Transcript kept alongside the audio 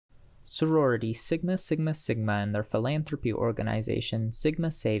Sorority Sigma Sigma Sigma and their philanthropy organization Sigma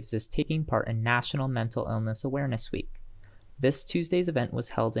Saves is taking part in National Mental Illness Awareness Week. This Tuesday's event was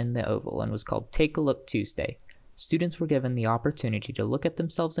held in the Oval and was called Take a Look Tuesday. Students were given the opportunity to look at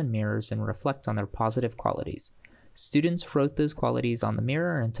themselves in mirrors and reflect on their positive qualities. Students wrote those qualities on the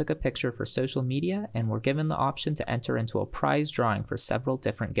mirror and took a picture for social media and were given the option to enter into a prize drawing for several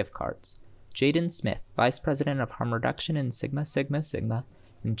different gift cards. Jaden Smith, Vice President of Harm Reduction in Sigma Sigma Sigma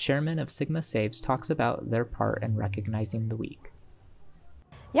and Chairman of Sigma Saves, talks about their part in recognizing the week.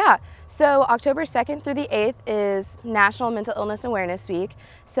 Yeah, so October 2nd through the 8th is National Mental Illness Awareness Week.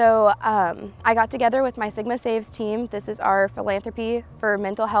 So I got together with my Sigma Saves team. This is our philanthropy for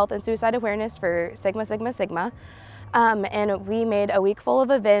mental health and suicide awareness for Sigma Sigma Sigma. And we made a week full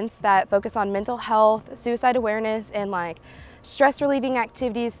of events that focus on mental health, suicide awareness, and like stress relieving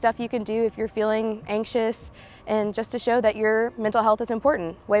activities, stuff you can do if you're feeling anxious, and just to show that your mental health is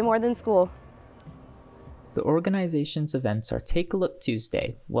important, way more than school. The organization's events are Take a Look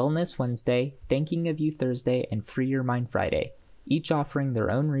Tuesday, Wellness Wednesday, Thanking of You Thursday, and Free Your Mind Friday, each offering their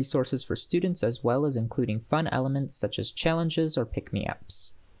own resources for students as well as including fun elements such as challenges or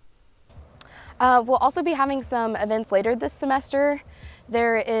pick-me-ups. We'll also be having some events later this semester.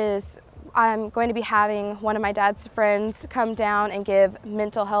 I'm going to be having one of my dad's friends come down and give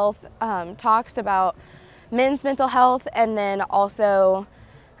mental health talks about men's mental health, and then also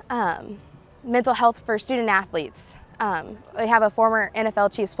mental health for student athletes. We have a former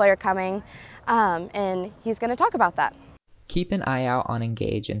NFL Chiefs player coming, and he's going to talk about that. Keep an eye out on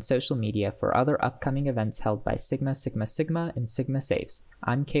Engage and social media for other upcoming events held by Sigma Sigma Sigma and Sigma Saves.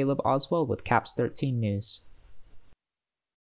 I'm Caleb Oswell with CAPS 13 News.